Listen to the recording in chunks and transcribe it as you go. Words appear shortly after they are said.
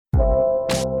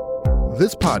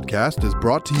This podcast is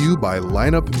brought to you by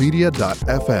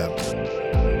lineupmedia.fm.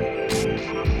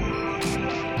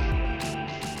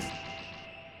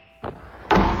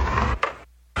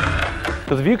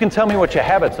 Because if you can tell me what your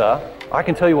habits are, I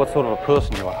can tell you what sort of a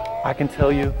person you are. I can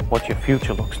tell you what your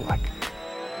future looks like.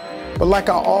 But like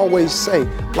I always say,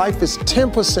 life is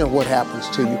 10% what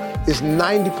happens to you, it's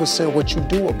 90% what you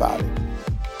do about it.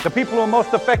 The people who are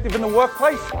most effective in the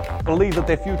workplace believe that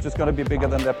their future is going to be bigger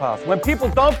than their past. When people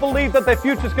don't believe that their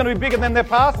future is going to be bigger than their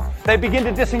past, they begin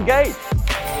to disengage.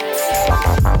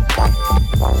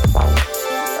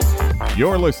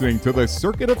 You're listening to The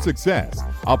Circuit of Success,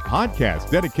 a podcast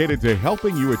dedicated to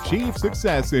helping you achieve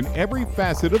success in every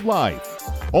facet of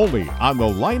life. Only on the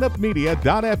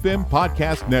lineupmedia.fm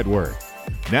podcast network.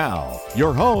 Now,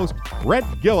 your host, Brett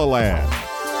Gilliland.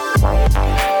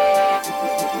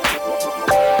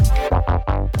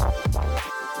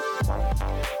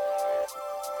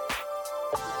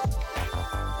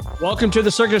 Welcome to the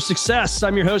Circuit of Success.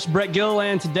 I'm your host, Brett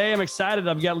Gilliland. Today, I'm excited.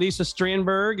 I've got Lisa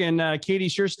Strandberg and Kaitie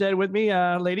Sjostedt with me.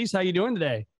 Ladies, how you doing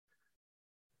today?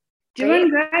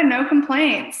 Doing good. No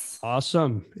complaints.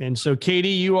 Awesome. And so,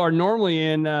 Kaitie, you are normally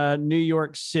in New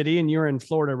York City and you're in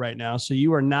Florida right now. So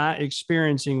you are not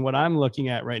experiencing what I'm looking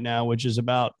at right now, which is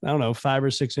about, 5 or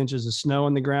 6 inches of snow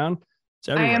on the ground.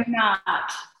 I am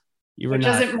not. Which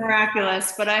isn't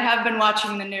miraculous, but I have been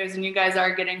watching the news and you guys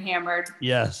are getting hammered.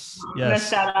 Yes.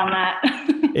 Missed out on that.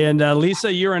 And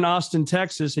Lisa, you're in Austin,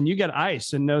 Texas, and you got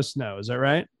ice and no snow. Is that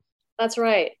right? That's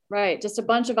right. Right. Just a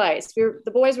bunch of ice.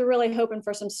 The boys were really hoping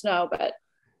for some snow, but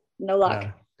no luck.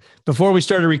 Before we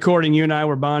started recording, you and I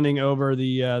were bonding over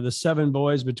the 7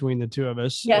 boys between the two of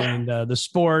us, and the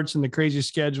sports and the crazy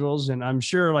schedules. And I'm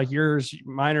sure like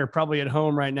mine are probably at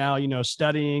home right now,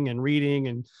 studying and reading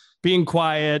and being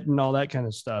quiet and all that kind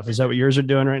of stuff. Is that what yours are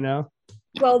doing right now?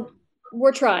 Well,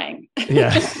 we're trying.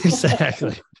 Yeah,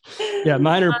 exactly. Yeah,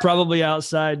 mine are probably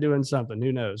outside doing something.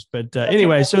 Who knows? But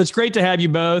anyway, so it's great to have you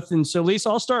both. And so, Lisa,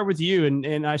 I'll start with you.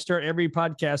 And I start every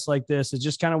podcast like this. It's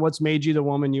just kind of what's made you the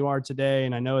woman you are today.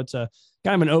 And I know it's a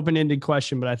kind of an open-ended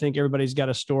question, but I think everybody's got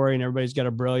a story and everybody's got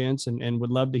a brilliance and would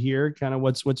love to hear kind of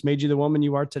what's made you the woman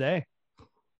you are today.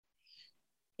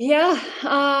 Yeah.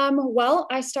 Well,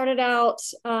 I started out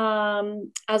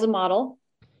as a model.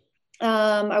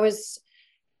 I was,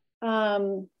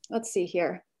 let's see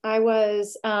here. I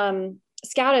was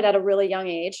scouted at a really young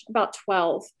age, about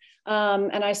 12.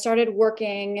 And I started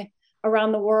working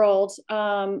around the world,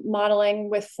 modeling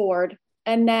with Ford.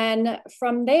 And then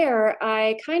from there,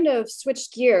 I kind of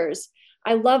switched gears.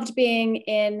 I loved being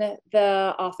in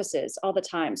the offices all the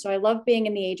time. So I loved being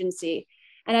in the agency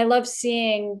and I loved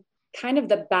seeing kind of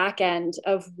the back end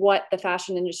of what the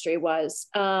fashion industry was.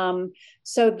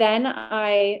 So then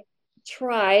I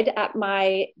tried at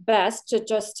my best to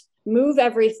just move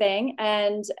everything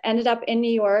and ended up in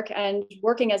New York and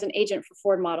working as an agent for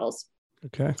Ford models.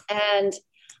 Okay. And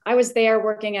I was there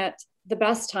working at the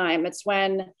best time. It's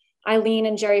when Eileen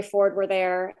and Jerry Ford were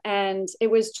there. And it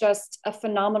was just a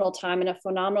phenomenal time and a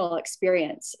phenomenal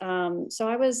experience. So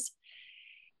I was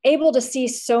able to see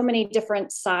so many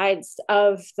different sides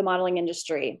of the modeling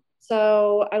industry.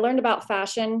 So I learned about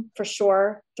fashion for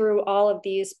sure through all of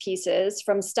these pieces,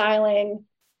 from styling,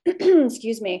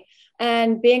 excuse me,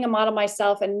 and being a model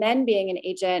myself and then being an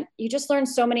agent. You just learn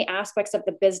so many aspects of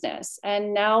the business.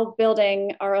 And now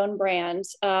building our own brand,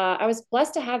 I was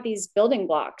blessed to have these building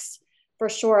blocks for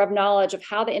sure of knowledge of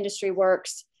how the industry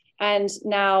works. And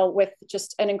now with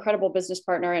just an incredible business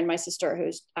partner and my sister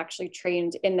who's actually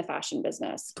trained in the fashion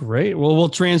business. Great. Well, we'll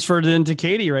transfer it into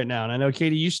Kaitie right now. And I know,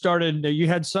 Kaitie, you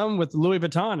had some with Louis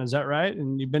Vuitton. Is that right?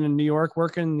 And you've been in New York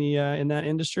working in that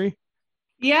industry?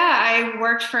 Yeah, I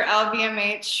worked for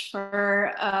LVMH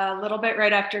for a little bit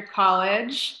right after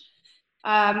college.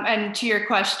 And to your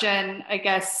question, I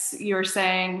guess you were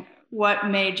saying, what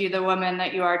made you the woman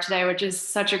that you are today, which is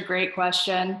such a great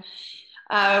question.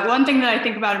 One thing that I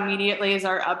think about immediately is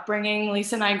our upbringing.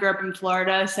 Lisa and I grew up in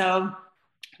Florida, so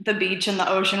the beach and the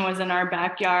ocean was in our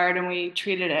backyard and we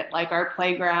treated it like our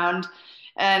playground.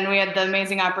 And we had the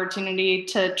amazing opportunity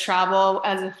to travel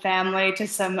as a family to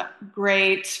some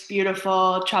great,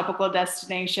 beautiful tropical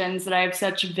destinations that I have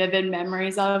such vivid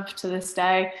memories of to this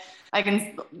day.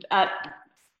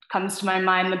 Comes to my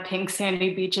mind the pink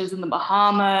sandy beaches in the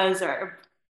Bahamas, or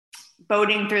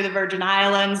boating through the Virgin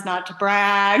Islands, not to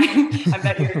brag. I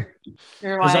bet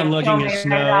you're like, I'm looking at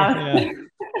snow. Right yeah.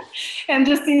 And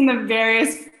just seeing the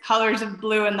various colors of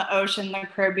blue in the ocean, the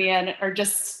Caribbean, or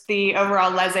just the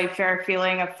overall laissez-faire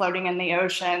feeling of floating in the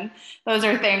ocean. Those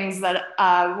are things that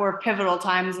were pivotal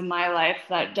times in my life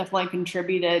that definitely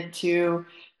contributed to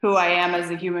who I am as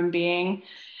a human being.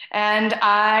 And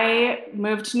I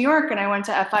moved to New York and I went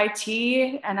to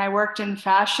FIT and I worked in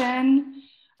fashion.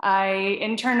 I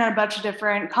interned at a bunch of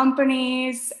different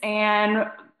companies and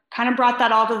kind of brought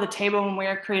that all to the table when we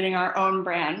were creating our own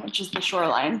brand, which is the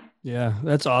Shoreline. Yeah,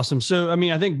 that's awesome. So, I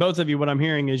mean, I think both of you, what I'm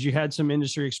hearing is you had some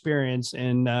industry experience,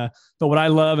 and but what I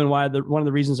love and why one of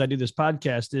the reasons I do this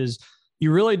podcast is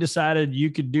you really decided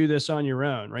you could do this on your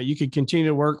own, right? You could continue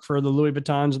to work for the Louis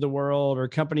Vuittons of the world or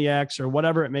Company X or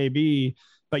whatever it may be,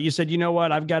 but you said, you know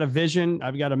what, I've got a vision,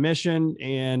 I've got a mission,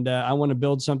 and I want to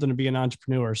build something to be an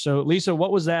entrepreneur. So, Lisa,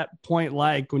 what was that point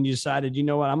like when you decided, you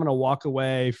know what, I'm going to walk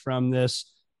away from this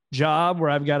job where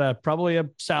I've got probably a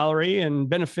salary and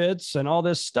benefits and all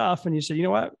this stuff. And you said, you know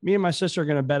what, me and my sister are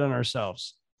going to bet on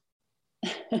ourselves.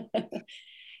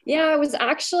 Yeah,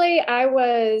 I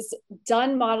was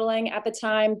done modeling at the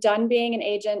time, done being an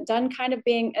agent, done kind of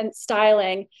being and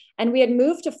styling. And we had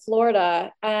moved to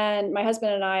Florida, and my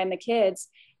husband and I and the kids.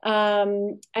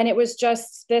 And it was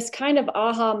just this kind of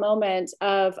aha moment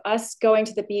of us going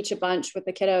to the beach a bunch with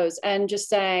the kiddos and just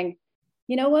saying,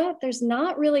 you know what, there's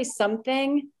not really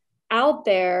something out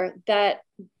there that,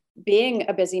 being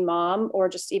a busy mom or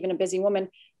just even a busy woman,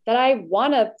 that I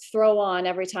want to throw on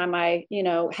every time I,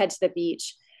 head to the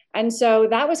beach. And so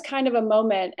that was kind of a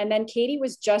moment. And then Kaitie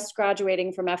was just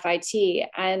graduating from FIT.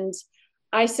 And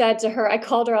I said to her, I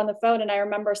called her on the phone and I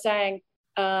remember saying,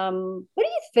 what do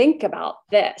you think about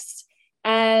this?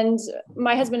 And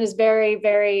my husband is very,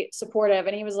 very supportive.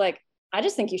 And he was like, I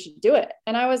just think you should do it.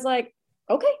 And I was like,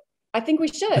 okay, I think we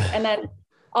should. And then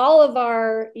all of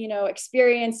our,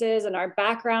 experiences and our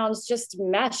backgrounds just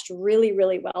meshed really,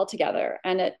 really well together.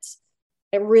 And it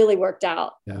really worked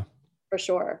out. Yeah, for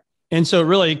sure. And so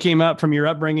really it came up from your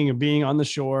upbringing of being on the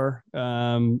shore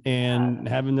and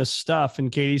having this stuff.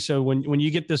 And Kaitie, so when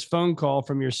you get this phone call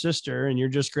from your sister and you're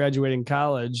just graduating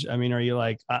college, I mean, are you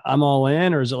like, I'm all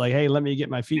in, or is it like, hey, let me get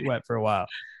my feet wet for a while?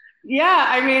 Yeah,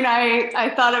 I mean,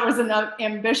 I thought it was an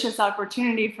ambitious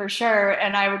opportunity for sure,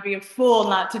 and I would be a fool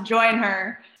not to join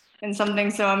her in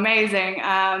something so amazing.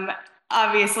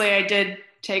 Obviously, I did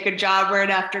take a job right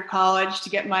after college to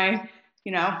get my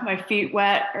feet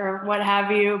wet or what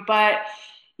have you. But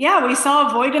yeah, we saw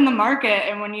a void in the market,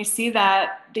 and when you see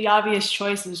that, the obvious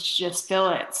choice is to just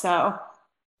fill it. So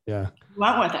yeah, we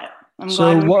went with it.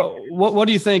 So what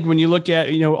do you think when you look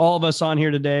at, all of us on here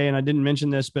today, and I didn't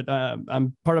mention this, but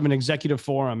I'm part of an executive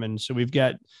forum. And so we've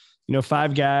got,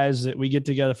 5 guys that we get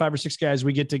together, 5 or 6 guys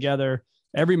we get together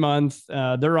every month.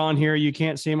 They're on here. You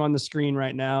can't see them on the screen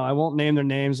right now. I won't name their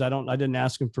names. I didn't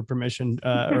ask them for permission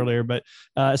earlier, but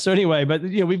so anyway, but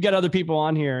we've got other people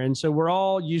on here. And so we're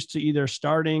all used to either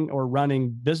starting or running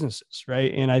businesses.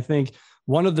 Right. And I think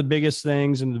one of the biggest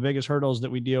things and the biggest hurdles that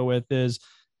we deal with is,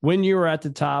 when you're at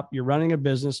the top, you're running a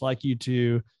business like you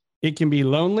two, it can be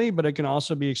lonely, but it can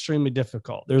also be extremely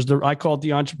difficult. I call it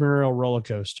the entrepreneurial roller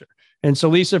coaster. And so,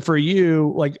 Lisa, for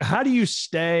you, like, how do you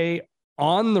stay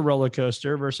on the roller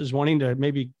coaster versus wanting to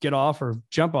maybe get off or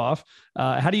jump off?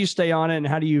 How do you stay on it, and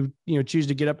how do you, choose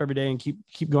to get up every day and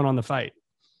keep going on the fight?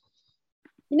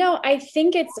 I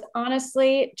think it's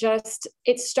honestly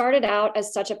it started out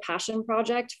as such a passion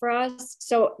project for us.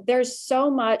 So there's so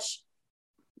much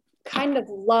kind of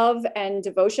love and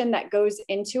devotion that goes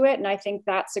into it. And I think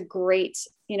that's a great,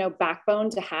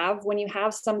 backbone to have when you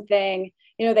have something,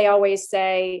 they always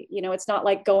say, it's not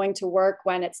like going to work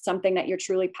when it's something that you're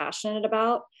truly passionate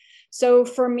about. So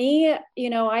for me,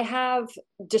 I have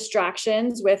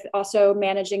distractions with also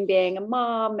managing being a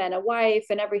mom and a wife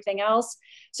and everything else.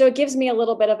 So it gives me a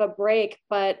little bit of a break,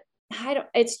 but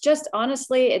it's just,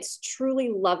 honestly, it's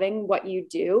truly loving what you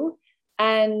do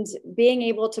and being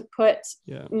able to put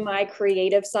my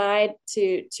creative side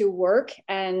to work,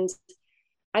 and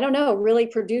I don't know, really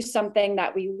produce something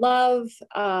that we love.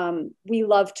 We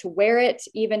love to wear it,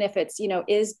 even if it's,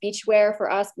 is beachwear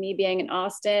for us, me being in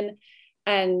Austin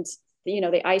and,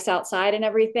 the ice outside and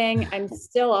everything. I'm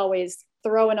still always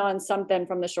throwing on something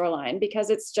from the Shoreline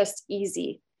because it's just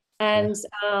easy. And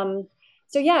so,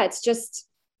 it's just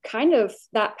kind of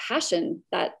that passion,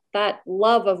 that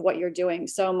love of what you're doing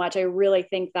so much. I really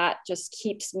think that just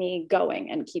keeps me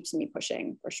going and keeps me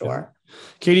pushing for sure. Yeah.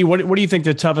 Kaitie, what do you think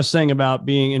the toughest thing about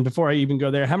being, and before I even go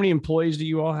there, how many employees do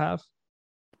you all have?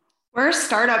 We're a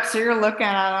startup, so you're looking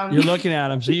at them. You're looking at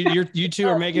them. So you two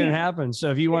are making it happen.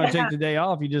 So if you want to take the day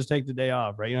off, you just take the day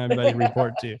off, right? You don't have anybody to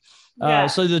report to.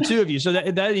 So the two of you, so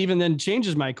that even then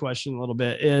changes my question a little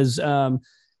bit is,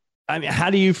 I mean, how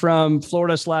do you from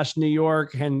Florida / New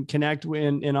York and connect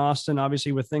in Austin?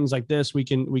 Obviously with things like this, we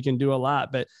can do a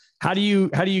lot, but how do you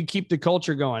keep the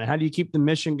culture going? How do you keep the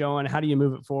mission going? How do you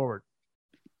move it forward?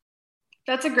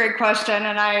 That's a great question.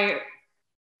 And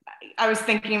I was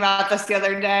thinking about this the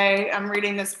other day. I'm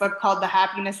reading this book called The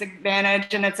Happiness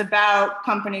Advantage, and it's about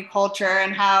company culture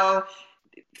and how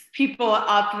people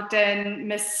often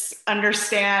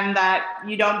misunderstand that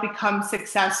you don't become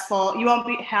successful. You won't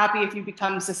be happy if you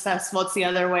become successful. It's the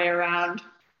other way around.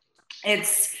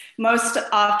 It's most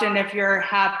often if you're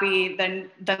happy, then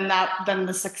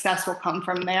the success will come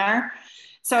from there.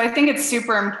 So I think it's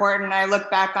super important. I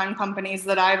look back on companies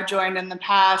that I've joined in the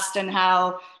past and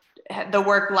how the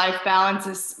work-life balance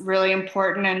is really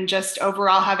important, and just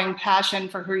overall having passion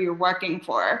for who you're working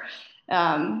for.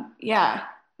 I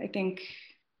think.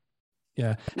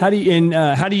 Yeah. How do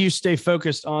you stay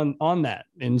focused on that?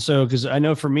 And so, because I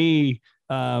know for me,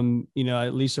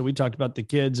 Lisa, we talked about the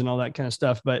kids and all that kind of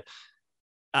stuff, but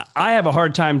I have a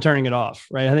hard time turning it off,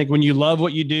 right? I think when you love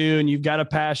what you do and you've got a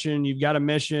passion, you've got a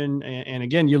mission, and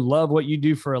again, you love what you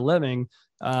do for a living.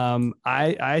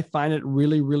 I find it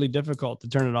really, really difficult to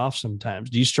turn it off sometimes.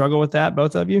 Do you struggle with that,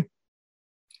 both of you?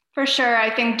 For sure. I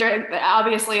think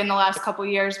obviously in the last couple of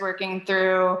years working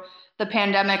through the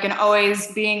pandemic and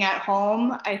always being at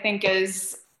home, I think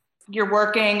is you're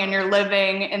working and you're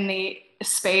living in the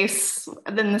same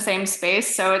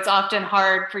space. So it's often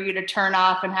hard for you to turn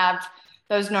off and have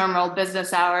those normal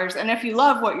business hours. And if you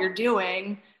love what you're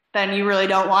doing, then you really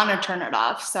don't want to turn it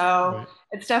off. So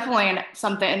It's definitely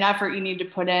an effort you need to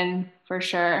put in for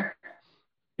sure.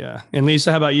 Yeah. And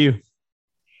Lisa, how about you?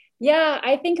 Yeah,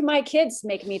 I think my kids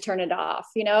make me turn it off,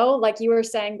 like you were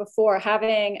saying before,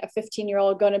 having a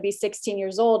 15-year-old going to be 16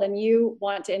 years old, and you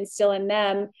want to instill in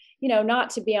them,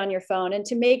 not to be on your phone and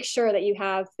to make sure that you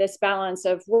have this balance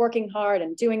of working hard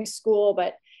and doing school,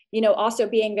 but, also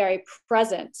being very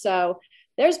present. So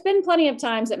there's been plenty of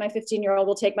times that my 15-year-old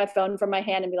will take my phone from my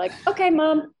hand and be like, okay,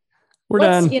 Mom, we're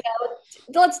done.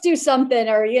 Let's do something,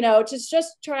 or,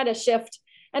 just try to shift.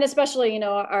 And especially,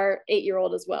 our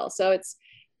 8-year-old as well. So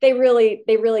they really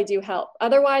do help.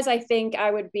 Otherwise, I think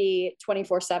I would be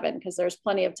 24/7, because there's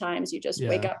plenty of times you just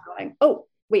wake up going, oh,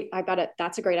 wait, I got it.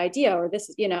 That's a great idea. Or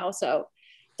this, so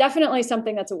definitely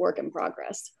something that's a work in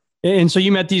progress. And so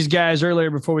you met these guys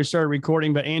earlier before we started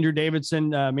recording, but Andrew Davidson,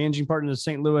 managing partner of the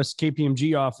St. Louis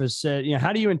KPMG office, said,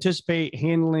 how do you anticipate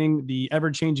handling the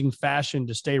ever-changing fashion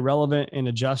to stay relevant and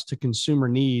adjust to consumer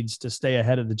needs to stay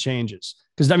ahead of the changes?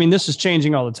 Because, this is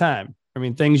changing all the time.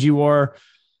 Things you wore,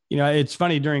 it's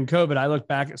funny, during COVID, I look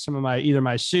back at some of either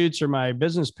my suits or my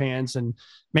business pants, and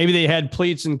maybe they had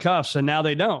pleats and cuffs and now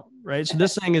they don't, right? So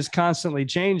this thing is constantly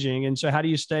changing. And so how do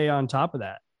you stay on top of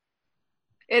that?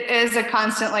 It is a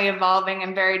constantly evolving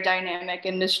and very dynamic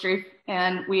industry,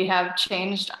 and we have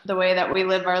changed the way that we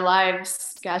live our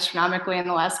lives gastronomically in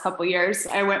the last couple of years.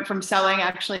 I went from selling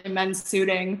actually men's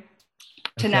suiting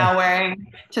to now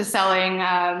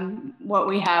selling what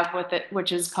we have with it,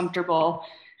 which is comfortable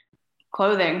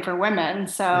clothing for women.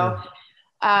 So,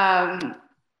 I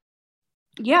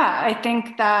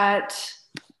think that,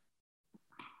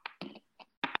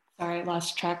 sorry, I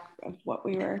lost track of what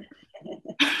we were.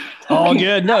 All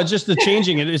good. No, it's just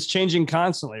it's changing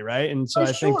constantly. Right. And so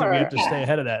I think that we have to stay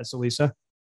ahead of that. So Lisa.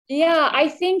 Yeah, I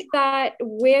think that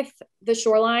with the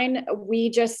Shoreline,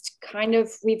 we've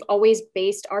always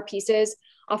based our pieces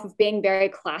off of being very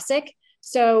classic.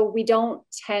 So we don't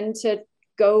tend to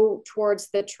go towards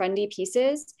the trendy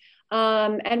pieces.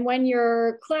 And when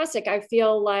you're classic, I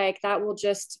feel like that will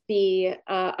just be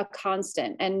a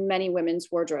constant in many women's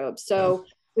wardrobes. So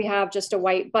we have just a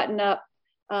white button-up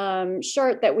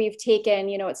shirt that we've taken,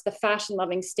 it's the fashion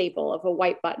loving staple of a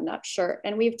white button-up shirt.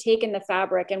 And we've taken the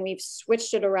fabric and we've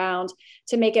switched it around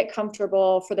to make it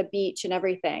comfortable for the beach and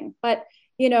everything. But,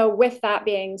 with that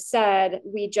being said,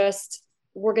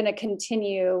 we're going to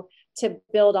continue to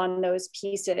build on those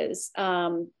pieces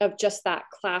of just that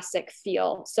classic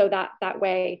feel. So that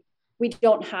way we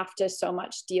don't have to so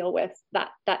much deal with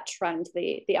that trend,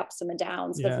 the ups and the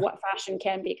downs of what fashion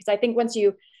can be. Because I think once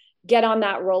you get on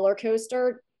that roller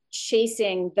coaster,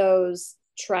 chasing those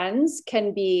trends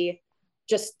can be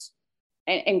just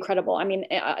incredible.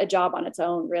 A job on its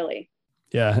own, really.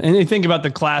 Yeah. And you think about the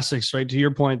classics, right? To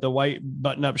your point, the white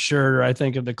button-up shirt, or I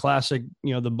think of the classic,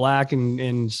 the black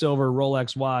and silver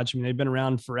Rolex watch. They've been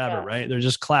around forever, right? They're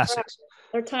just classics.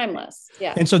 They're timeless.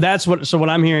 Yeah. And so what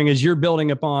I'm hearing is you're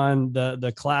building upon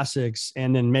the classics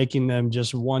and then making them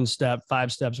just one step,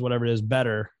 5 steps, whatever it is,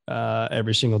 better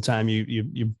every single time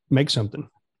you make something.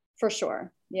 For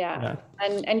sure. Yeah.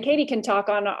 And Kaitie can talk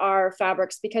on our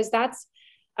fabrics, because that's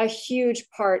a huge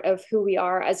part of who we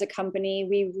are as a company.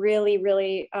 We really,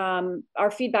 really,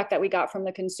 our feedback that we got from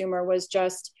the consumer was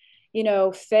just,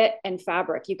 fit and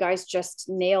fabric. You guys just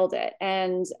nailed it.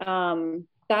 And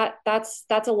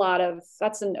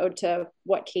that's an ode to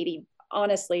what Kaitie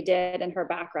honestly did in her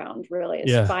background, really,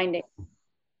 is finding.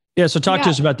 Yeah. So talk to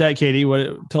us about that,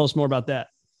 Kaitie. Tell us more about that.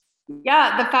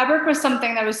 Yeah, the fabric was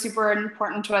something that was super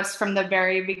important to us from the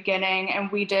very beginning.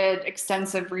 And we did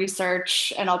extensive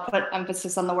research, and I'll put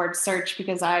emphasis on the word search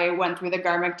because I went through the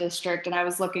garment district and I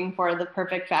was looking for the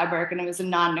perfect fabric, and it was a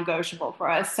non-negotiable for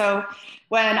us. So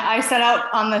when I set out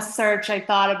on this search, I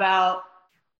thought about,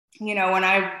 when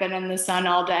I've been in the sun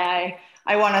all day,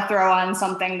 I want to throw on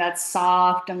something that's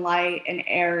soft and light and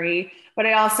airy, but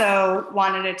I also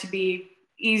wanted it to be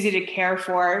easy to care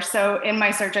for. So in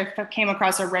my search, I came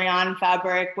across a rayon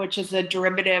fabric, which is a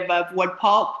derivative of wood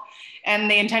pulp. And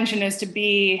the intention is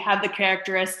to have the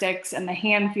characteristics and the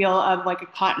hand feel of like a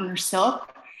cotton or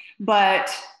silk,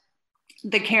 but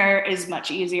the care is much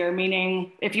easier.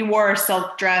 Meaning if you wore a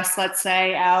silk dress, let's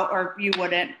say, out, or you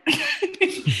wouldn't,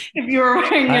 if you were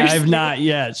wearing your I've not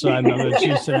yet, so I'm going to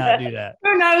choose to not do that.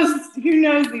 Who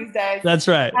knows these days? That's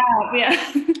right.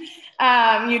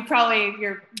 Yeah. You'd probably,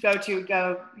 you would go to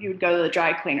the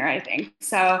dry cleaner, I think.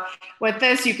 So with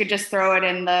this, you could just throw it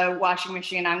in the washing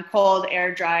machine on cold,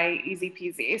 air dry, easy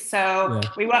peasy. So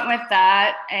we went with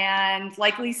that. And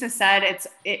like Lisa said,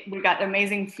 we got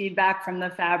amazing feedback from the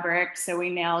fabric. So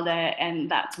we nailed it. And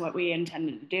that's what we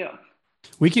intended to do.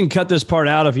 We can cut this part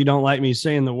out if you don't like me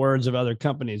saying the words of other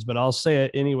companies, but I'll say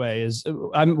it anyway.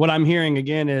 What I'm hearing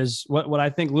again is what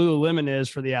I think Lululemon is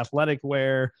for the athletic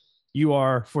wear, you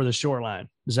are for the shoreline.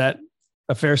 Is that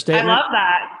a fair statement? I love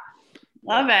that.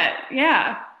 Love it.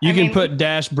 Yeah. You can put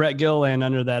Brett Gilliland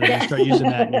under that and start using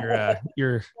that in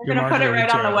your We're going to put it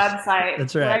right on the website.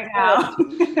 That's right. Now.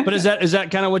 But is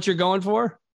that kind of what you're going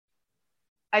for?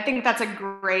 I think that's a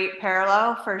great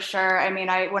parallel for sure. I mean,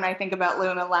 when I think about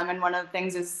Lululemon, one of the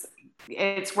things is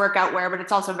it's workout wear, but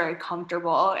it's also very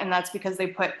comfortable. And that's because they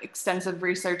put extensive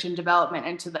research and development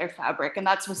into their fabric. And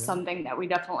that's something that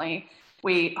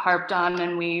we harped on,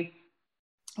 and it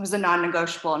was a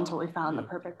non-negotiable until we found the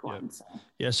perfect one.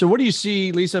 So what do you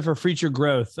see, Lisa, for future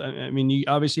growth? I mean, you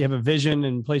obviously have a vision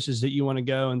and places that you want to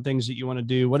go and things that you want to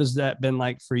do. What has that been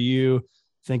like for you,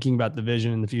 thinking about the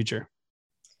vision in the future?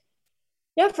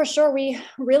 Yeah, for sure. We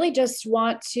really just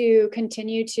want to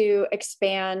continue to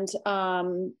expand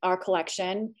our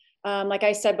collection. Like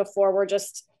I said before, we're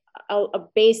just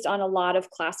based on a lot of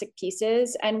classic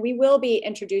pieces, and we will be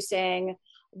reintroducing,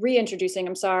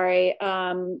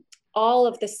 all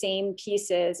of the same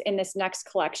pieces in this next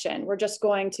collection. We're just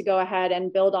going to go ahead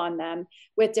and build on them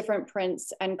with different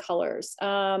prints and colors.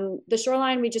 The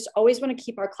shoreline, we just always want to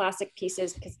keep our classic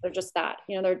pieces because they're just that,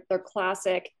 they're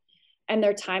classic and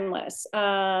they're timeless.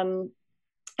 And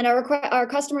our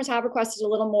customers have requested a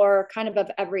little more kind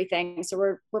of everything. So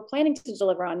we're planning to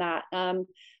deliver on that.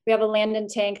 We have a Landon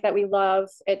tank that we love.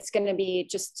 It's going to be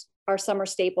just our summer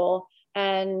staple.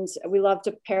 And we love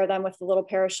to pair them with a little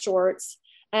pair of shorts.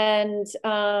 And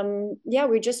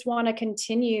we just want to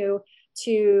continue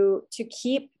to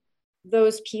keep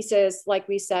those pieces, like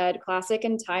we said, classic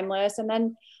and timeless. And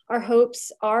then our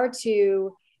hopes are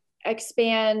to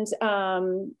expand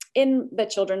in the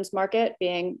children's market,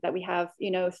 being that we have,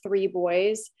 3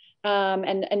 boys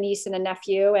and a niece and a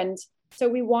nephew. And so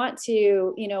we want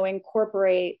to,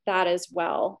 incorporate that as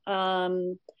well.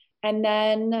 And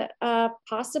then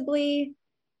possibly,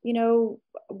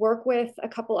 work with a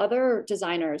couple other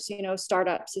designers,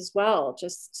 startups as well,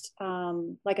 just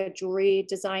like a jewelry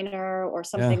designer or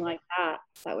something like that.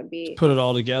 That would be. Put it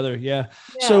all together. Yeah.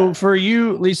 So for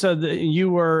you, Lisa,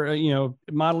 you were,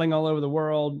 modeling all over the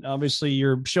world. Obviously,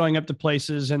 you're showing up to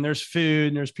places and there's food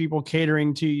and there's people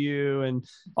catering to you and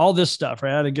all this stuff,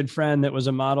 right? I had a good friend that was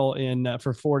a model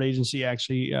for Ford Agency,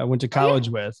 actually went to college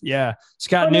with. Yeah.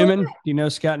 Scott Newman. Do you know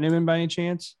Scott Newman by any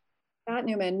chance? Scott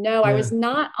Newman. No, I was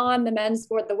not on the men's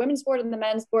board. The women's board and the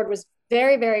men's board was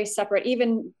very, very separate.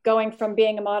 Even going from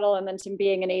being a model and then to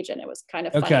being an agent, it was kind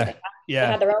of funny. Okay. They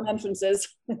had their own entrances.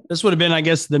 This would have been, I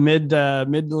guess, the mid to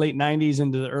late 90s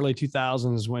into the early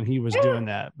 2000s when he was doing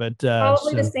that. But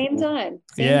probably the same time.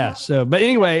 So, but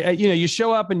anyway, you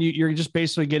show up and you're just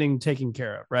basically getting taken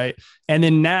care of, right? And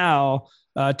then now,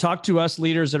 talk to us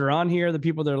leaders that are on here, the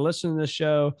people that are listening to this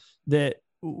show, that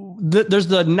there's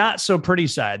the not so pretty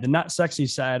side, the not sexy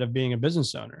side of being a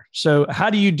business owner. So how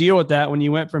do you deal with that when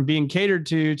you went from being catered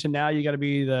to now you got to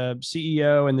be the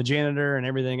CEO and the janitor and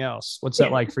everything else? What's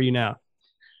that like for you now?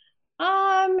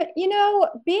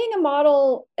 Being a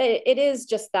model, it is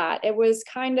just that. It was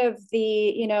kind of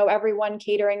the, everyone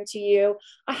catering to you.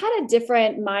 I had a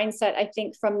different mindset, I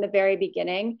think, from the very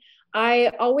beginning.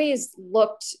 I always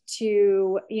looked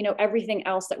to, everything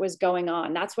else that was going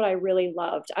on. That's what I really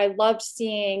loved. I loved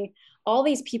seeing all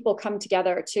these people come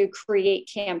together to create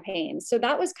campaigns. So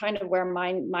that was kind of where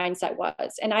my mindset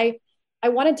was. And I I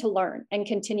wanted to learn and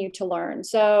continue to learn.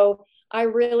 So I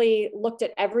really looked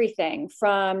at everything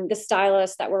from the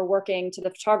stylists that were working to the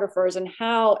photographers and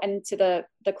to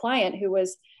the client who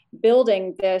was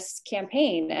building this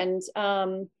campaign. And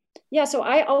so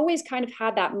I always kind of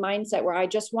had that mindset where I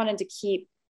just wanted to keep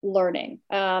learning.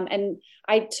 And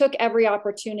I took every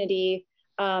opportunity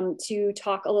to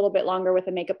talk a little bit longer with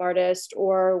a makeup artist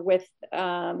or with,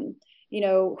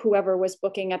 whoever was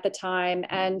booking at the time.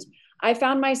 And I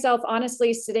found myself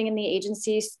honestly sitting in the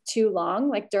agencies too long,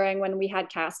 like during when we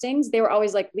had castings, they were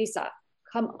always like, Lisa,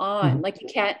 come on, like you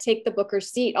can't take the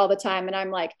booker's seat all the time. And I'm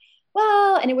like,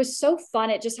 well, and it was so fun.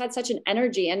 It just had such an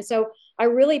energy. And so I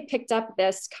really picked up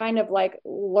this kind of like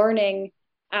learning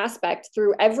aspect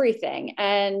through everything.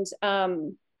 And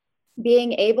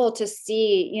being able to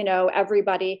see,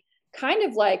 everybody kind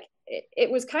of like,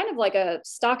 it was kind of like a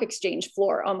stock exchange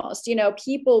floor almost,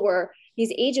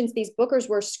 these agents, these bookers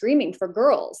were screaming for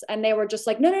girls and they were just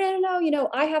like, no,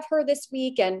 I have her this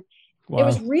week. And It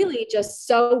was really just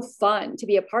so fun to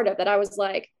be a part of that. I was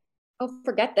like, oh,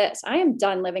 forget this. I am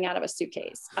done living out of a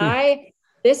suitcase.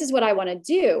 This is what I want to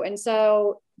do. And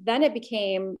so then it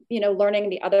became, learning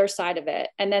the other side of it.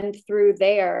 And then through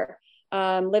there,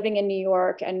 living in New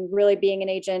York and really being an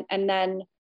agent, and then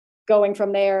going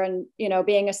from there and,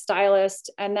 being a stylist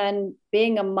and then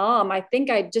being a mom, I think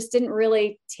I just didn't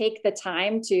really take the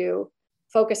time to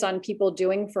focus on people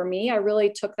doing for me. I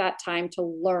really took that time to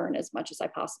learn as much as I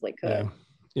possibly could.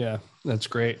 Yeah, that's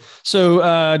great. So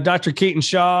Dr. Kaitie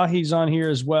Shaw, he's on here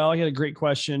as well. He had a great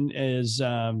question.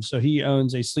 So he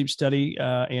owns a sleep study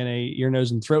and a ear,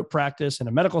 nose, and throat practice and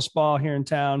a medical spa here in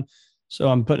town. So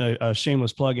I'm putting a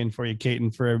shameless plug in for you,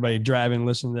 Kaitie, for everybody driving and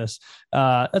listening to this.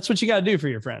 That's what you got to do for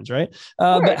your friends, right?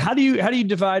 But how do you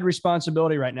divide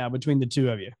responsibility right now between the two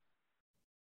of you?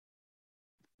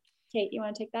 Kate, you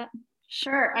want to take that?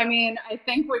 Sure. I mean, I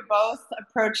think we both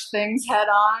approach things head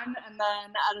on, and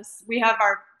then we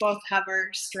both have our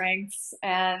strengths,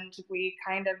 and we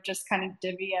kind of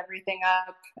divvy everything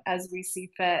up as we see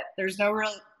fit. There's no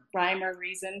real rhyme or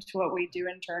reason to what we do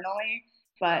internally,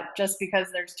 but just because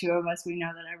there's two of us, we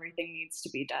know that everything needs to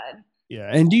be done.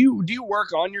 Yeah. And do you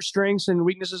work on your strengths and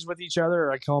weaknesses with each other?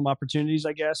 Or I call them opportunities,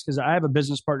 I guess, because I have a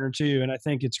business partner too. And I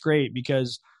think it's great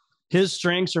because his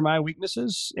strengths are my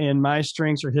weaknesses and my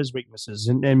strengths are his weaknesses.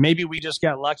 And maybe we just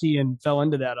got lucky and fell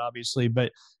into that, obviously.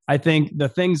 But I think the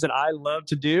things that I love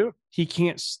to do, he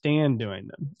can't stand doing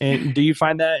them. And do you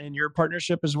find that in your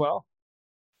partnership as well?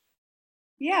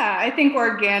 Yeah, I think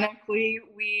organically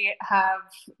we have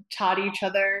taught each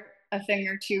other a thing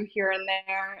or two here and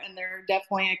there. And there are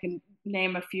definitely, I can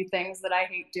name a few things that I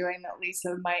hate doing that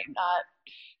Lisa might not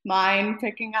mind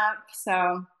picking up.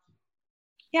 So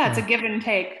yeah, it's a give and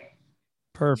take.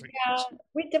 Perfect. Yeah,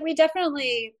 we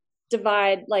definitely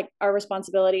divide like our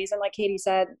responsibilities. And like Kaitie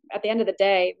said, at the end of the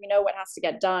day, we know what has to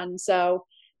get done. So,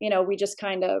 we just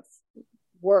kind of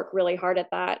work really hard at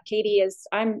that. Kaitie is,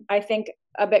 I think,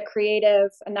 a bit creative,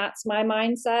 and that's my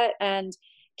mindset. And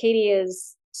Kaitie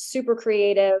is super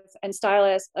creative and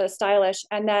stylish.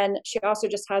 And then she also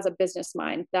just has a business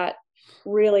mind that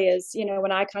really is,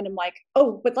 when I kind of like,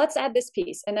 oh, but let's add this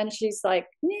piece. And then she's like,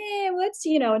 yeah, let's,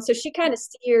 and so she kind of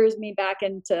steers me back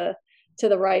into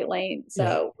the right lane.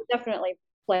 So we definitely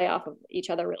play off of each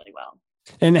other really well.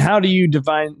 And how do you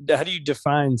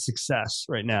define success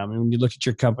right now? I mean, when you look at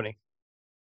your company?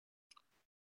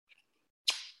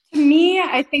 To me,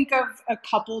 I think of a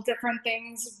couple different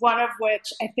things, one of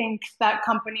which I think that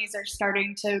companies are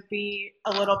starting to be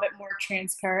a little bit more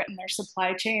transparent in their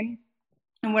supply chain.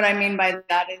 And what I mean by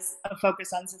that is a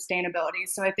focus on sustainability.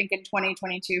 So I think in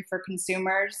 2022 for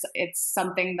consumers, it's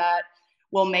something that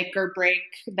will make or break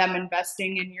them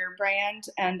investing in your brand.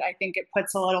 And I think it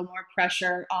puts a little more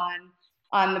pressure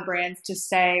on the brands to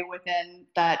stay within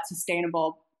that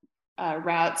sustainable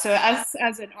route. So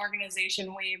as an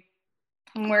organization,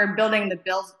 when we're building the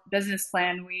business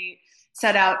plan, we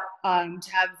set out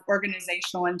to have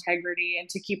organizational integrity and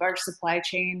to keep our supply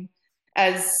chain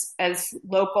as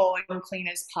local and clean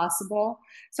as possible.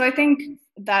 So I think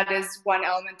that is one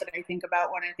element that I think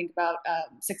about when I think about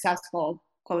successful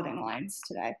clothing lines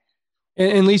today.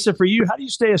 And Lisa, for you, how do you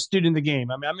stay a student of the game?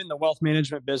 I mean, I'm in the wealth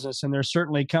management business, and there's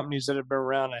certainly companies that have been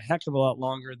around a heck of a lot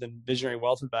longer than Visionary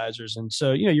Wealth Advisors. And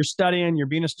so, you're studying, you're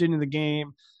being a student of the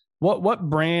game. What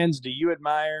brands do you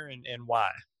admire and why?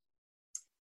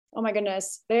 Oh my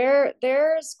goodness.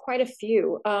 There's quite a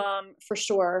few, for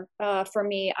sure. For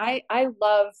me, I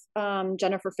love,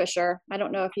 Jennifer Fisher. I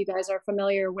don't know if you guys are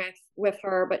familiar with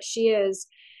her, but she is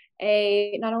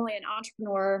not only an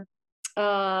entrepreneur,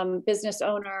 business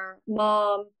owner,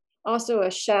 mom, also a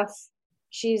chef.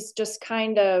 She's just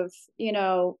kind of,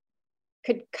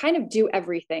 could kind of do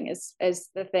everything is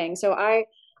the thing. So I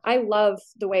love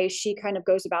the way she kind of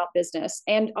goes about business,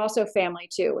 and also family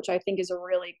too, which I think is a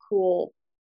really cool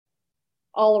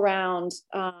all around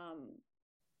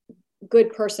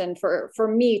good person for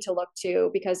me to look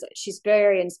to, because she's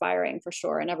very inspiring for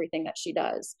sure in everything that she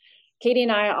does. Kaitie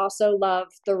and I also love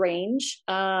The Range.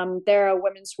 They're a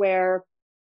women's wear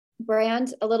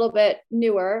brand, a little bit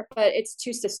newer, but it's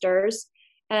two sisters,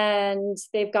 and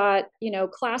they've got,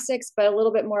 classics, but a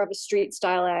little bit more of a street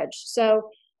style edge. So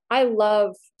I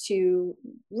love to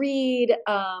read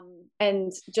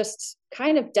and just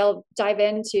kind of dive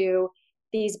into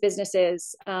these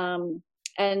businesses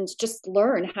and just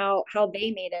learn how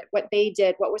they made it, what they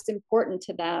did, what was important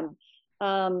to them.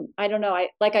 I don't know.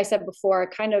 Like I said before, I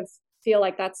kind of feel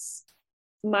like that's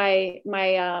my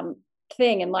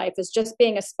thing in life, is just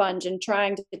being a sponge and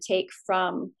trying to take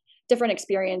from different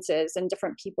experiences and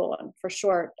different people, and for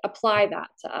sure apply that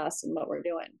to us and what we're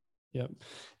doing. Yep.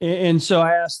 And so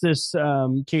I asked this,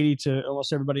 Kaitie, to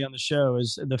almost everybody on the show,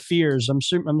 is the fears. I'm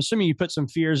assuming you put some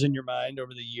fears in your mind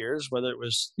over the years, whether it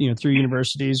was, through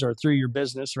universities or through your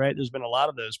business, right? There's been a lot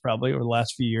of those probably over the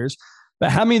last few years.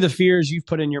 But how many of the fears you've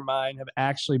put in your mind have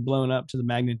actually blown up to the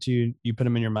magnitude you put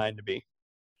them in your mind to be?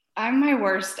 I'm my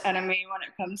worst enemy when it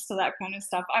comes to that kind of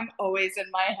stuff. I'm always in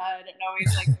my head, and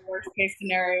always like the worst case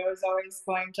scenario is always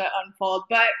going to unfold.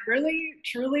 But really,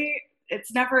 truly,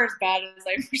 it's never as bad as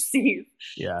I perceive.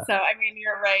 Yeah. So, I mean,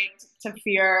 you're right to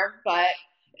fear, but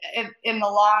in the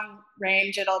long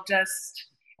range, it'll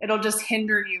just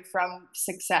hinder you from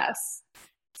success.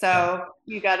 So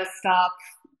you got to stop.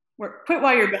 Quit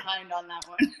while you're behind on that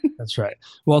one. That's right.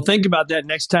 Well, think about that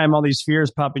next time all these fears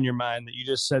pop in your mind, that you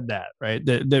just said that, right?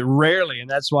 That rarely, and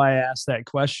that's why I asked that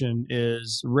question,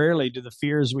 is rarely do the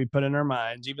fears we put in our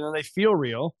minds, even though they feel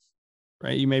real,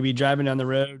 right? You may be driving down the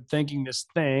road thinking this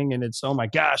thing and it's, oh my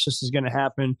gosh, this is going to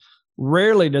happen.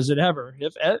 Rarely does it ever,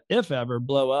 if ever,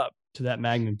 blow up to that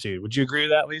magnitude. Would you agree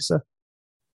with that, Lisa?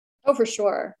 Oh, for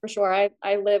sure. For sure.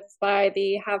 I live by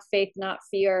the have faith, not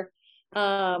fear,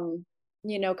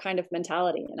 kind of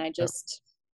mentality. And I just,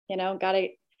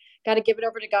 gotta give it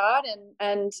over to God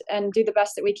and do the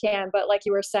best that we can. But like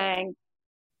you were saying,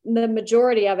 the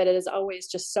majority of it is always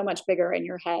just so much bigger in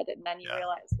your head. And then you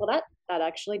realize, well, that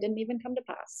actually didn't even come to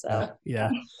pass. So,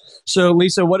 yeah. So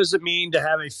Lisa, what does it mean to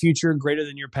have a future greater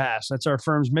than your past? That's our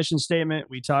firm's mission statement.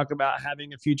 We talk about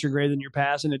having a future greater than your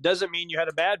past, and it doesn't mean you had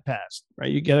a bad past, right?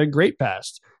 You got a great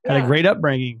past, had a great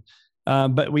upbringing.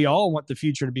 But we all want the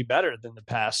future to be better than the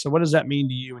past. So what does that mean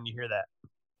to you when you hear that?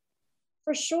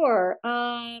 For sure.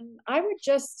 I would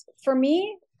for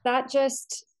me, that's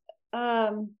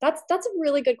a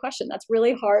really good question. That's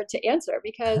really hard to answer,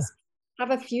 because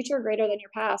have a future greater than your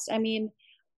past. I mean,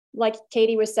 like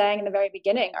Kaitie was saying in the very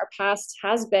beginning, our past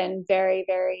has been very,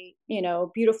 very,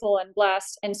 beautiful and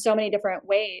blessed in so many different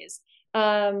ways.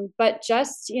 But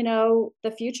just,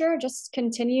 the future, just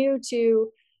continue to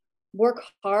work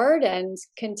hard and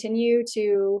continue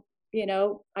to,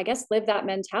 I guess, live that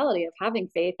mentality of having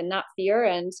faith and not fear,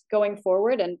 and going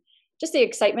forward, and just the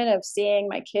excitement of seeing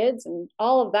my kids and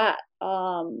all of that.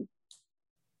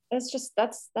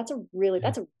 That's a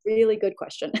really good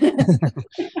question.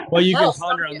 Well, you can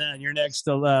ponder on that in your next,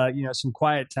 some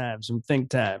quiet time, some think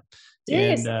time.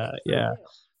 Seriously. And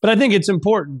but I think it's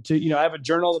important to, I have a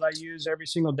journal that I use every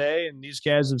single day, and these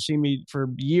guys have seen me for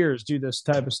years do this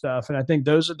type of stuff. And I think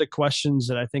those are the questions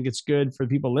that I think it's good for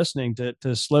people listening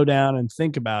to slow down and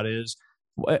think about. Is,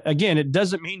 again, it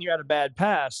doesn't mean you had a bad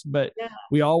past, but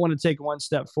we all want to take one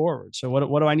step forward. So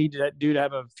what do I need to do to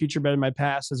have a future better than my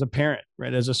past, as a parent,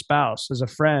 right? As a spouse, as a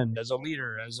friend, as a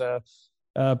leader, as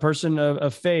a person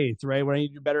of faith, right? What I need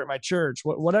to do better at my church,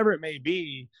 whatever it may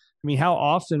be. I mean, how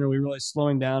often are we really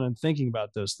slowing down and thinking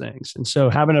about those things? And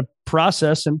so having a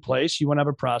process in place, you want to have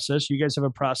a process. You guys have a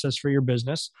process for your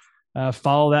business.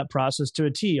 Follow that process to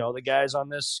a T. All the guys on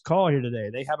this call here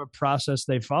today, they have a process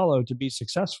they follow to be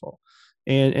successful.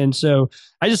 And so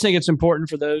I just think it's important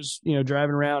for those,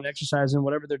 driving around, exercising,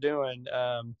 whatever they're doing,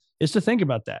 is to think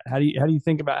about that. How do you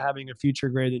think about having a future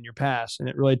greater than your past? And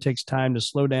it really takes time to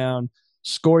slow down,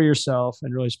 score yourself,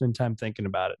 and really spend time thinking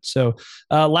about it. So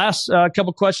last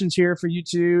couple questions here for you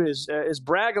two is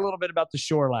brag a little bit about the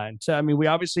Shoreline. So, I mean, we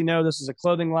obviously know this is a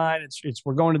clothing line.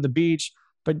 We're going to the beach,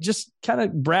 but just kind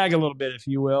of brag a little bit, if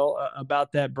you will,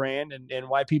 about that brand and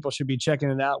why people should be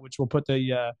checking it out, which we'll put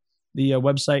the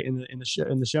website in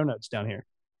the show notes down here.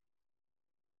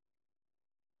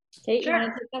 Kate, you want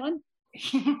to take that one?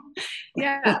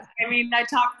 Yeah, I mean, I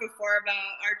talked before about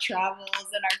our travels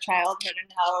and our childhood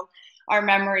and how our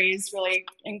memories really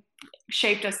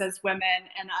shaped us as women.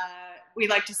 And we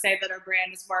like to say that our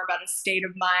brand is more about a state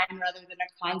of mind rather than a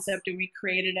concept. And we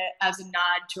created it as a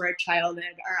nod to our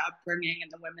childhood, our upbringing,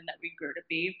 and the women that we grew to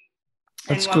be.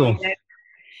 That's cool.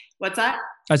 What's that?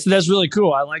 I said, that's really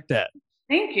cool. I like that.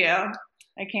 Thank you.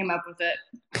 I came up with it.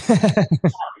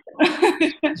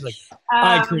 Like,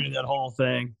 I created that whole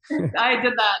thing. I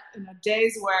did that in a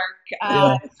day's work.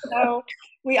 So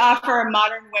we offer a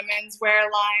modern women's wear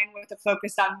line with a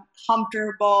focus on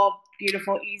comfortable,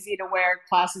 beautiful, easy to wear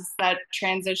classes that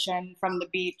transition from the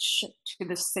beach to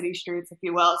the city streets, if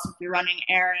you will. So if you're running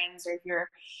errands, or if you're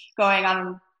going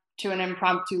on to an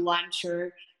impromptu lunch,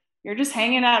 or you're just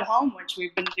hanging at home, which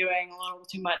we've been doing a little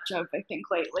too much of, I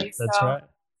think, lately.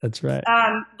 That's right.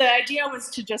 The idea was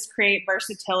to just create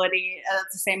versatility and at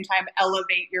the same time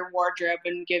elevate your wardrobe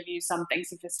and give you something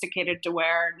sophisticated to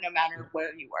wear no matter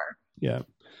where you were. Yeah.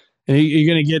 And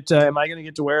you're going to get, am I going to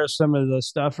get to wear some of the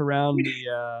stuff around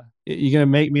the, you're going to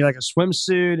make me like a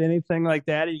swimsuit, anything like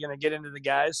that? Are you going to get into the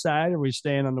guys' side, or are we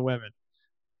staying on the women?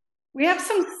 We have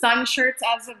some sun shirts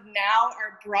as of now.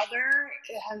 Our brother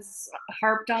has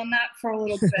harped on that for a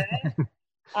little bit.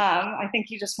 I think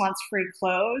he just wants free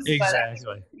clothes. Exactly.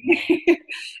 But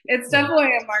it's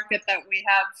definitely a market that we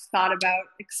have thought about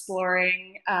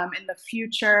exploring in the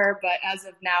future. But as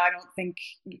of now, I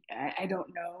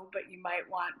don't know, but you might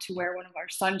want to wear one of our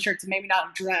sun shirts, maybe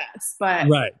not a dress, but.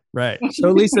 Right.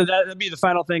 So Lisa, that'd be the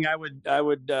final thing I would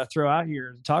throw out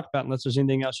here to talk about, unless there's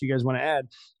anything else you guys want to add,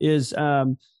 is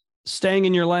staying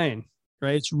in your lane.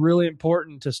 Right. It's really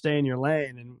important to stay in your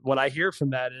lane. And what I hear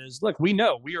from that is, look, we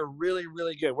know we are really,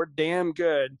 really good. We're damn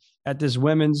good at this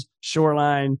women's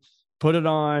shoreline. Put it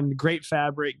on, great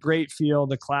fabric, great feel,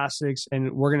 the classics,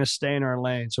 and we're going to stay in our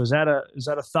lane. So is that a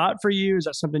thought for you? Is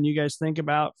that something you guys think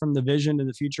about from the vision to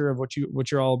the future of what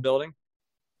you're all building?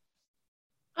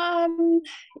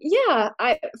 Yeah,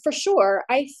 for sure.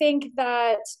 I think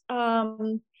that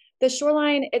the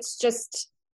shoreline,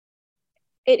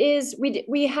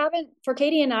 we haven't, for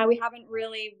Kaitie and I, we haven't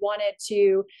really wanted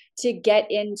to get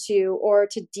into or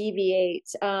to deviate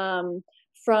from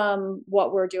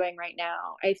what we're doing right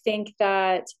now. I think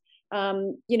that,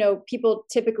 people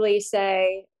typically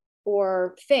say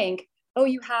or think, oh,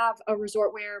 you have a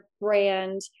resort wear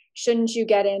brand. Shouldn't you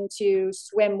get into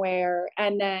swimwear?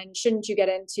 And then shouldn't you get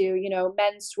into,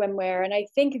 men's swimwear? And I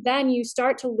think then you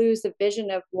start to lose the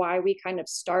vision of why we kind of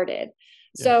started.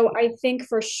 Yeah. So I think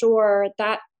for sure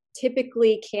that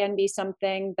typically can be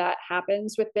something that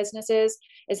happens with businesses,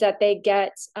 is that they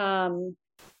get,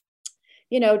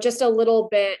 just a little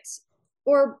bit,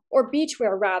 or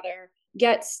beachwear rather,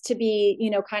 gets to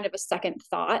be, kind of a second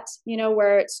thought,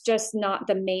 where it's just not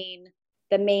the main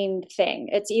thing.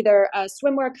 It's either a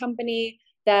swimwear company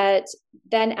that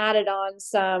then added on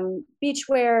some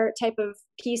beachwear type of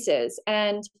pieces.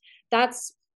 And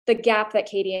that's the gap that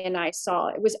Kaitie and I saw.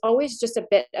 It was always just a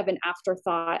bit of an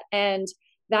afterthought. And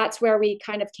that's where we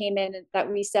kind of came in,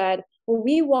 that we said, well,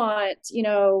 we want,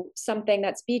 something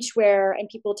that's beachwear, and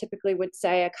people typically would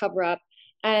say a cover up.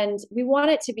 And we want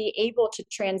it to be able to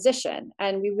transition,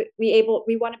 and we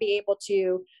want to be able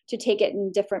to take it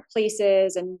in different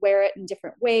places and wear it in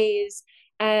different ways.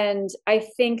 And I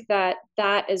think that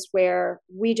is where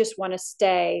we just want to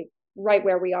stay right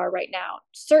where we are right now.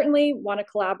 Certainly want to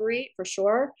collaborate for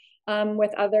sure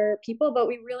with other people, but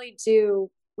we really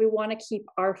do. We want to keep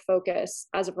our focus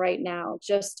as of right now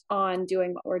just on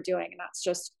doing what we're doing, and that's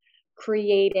just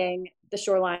creating the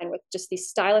shoreline with just these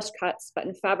stylish cuts, but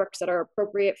in fabrics that are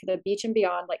appropriate for the beach and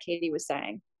beyond, like Kaitie was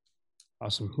saying.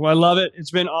 Awesome. Well, I love it.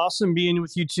 It's been awesome being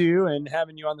with you two and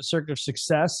having you on the Circuit of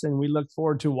Success. And we look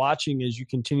forward to watching as you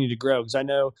continue to grow. Because I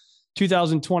know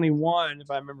 2021,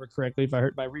 if I remember correctly, if I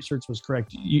heard my research was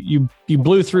correct, you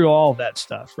blew through all of that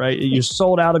stuff, right? You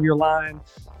sold out of your line,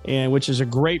 and which is a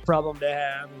great problem to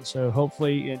have. And so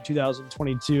hopefully in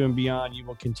 2022 and beyond, you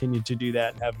will continue to do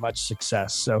that and have much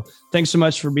success. So thanks so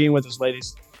much for being with us,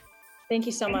 ladies. Thank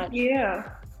you so much. Thank you.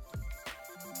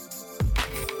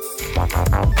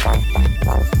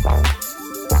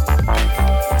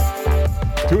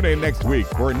 Tune in next week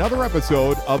for another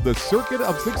episode of The Circuit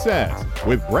of Success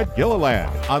with Brett Gilliland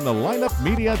on the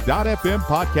lineupmedia.fm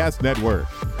podcast network.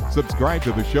 Subscribe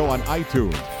to the show on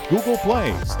iTunes, Google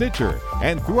Play, Stitcher,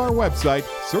 and through our website,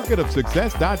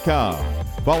 circuitofsuccess.com.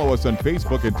 Follow us on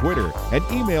Facebook and Twitter, and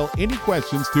email any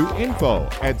questions to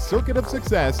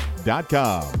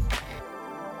info@circuitofsuccess.com.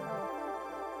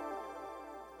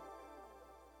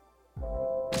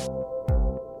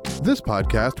 This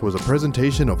podcast was a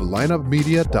presentation of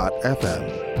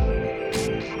lineupmedia.fm.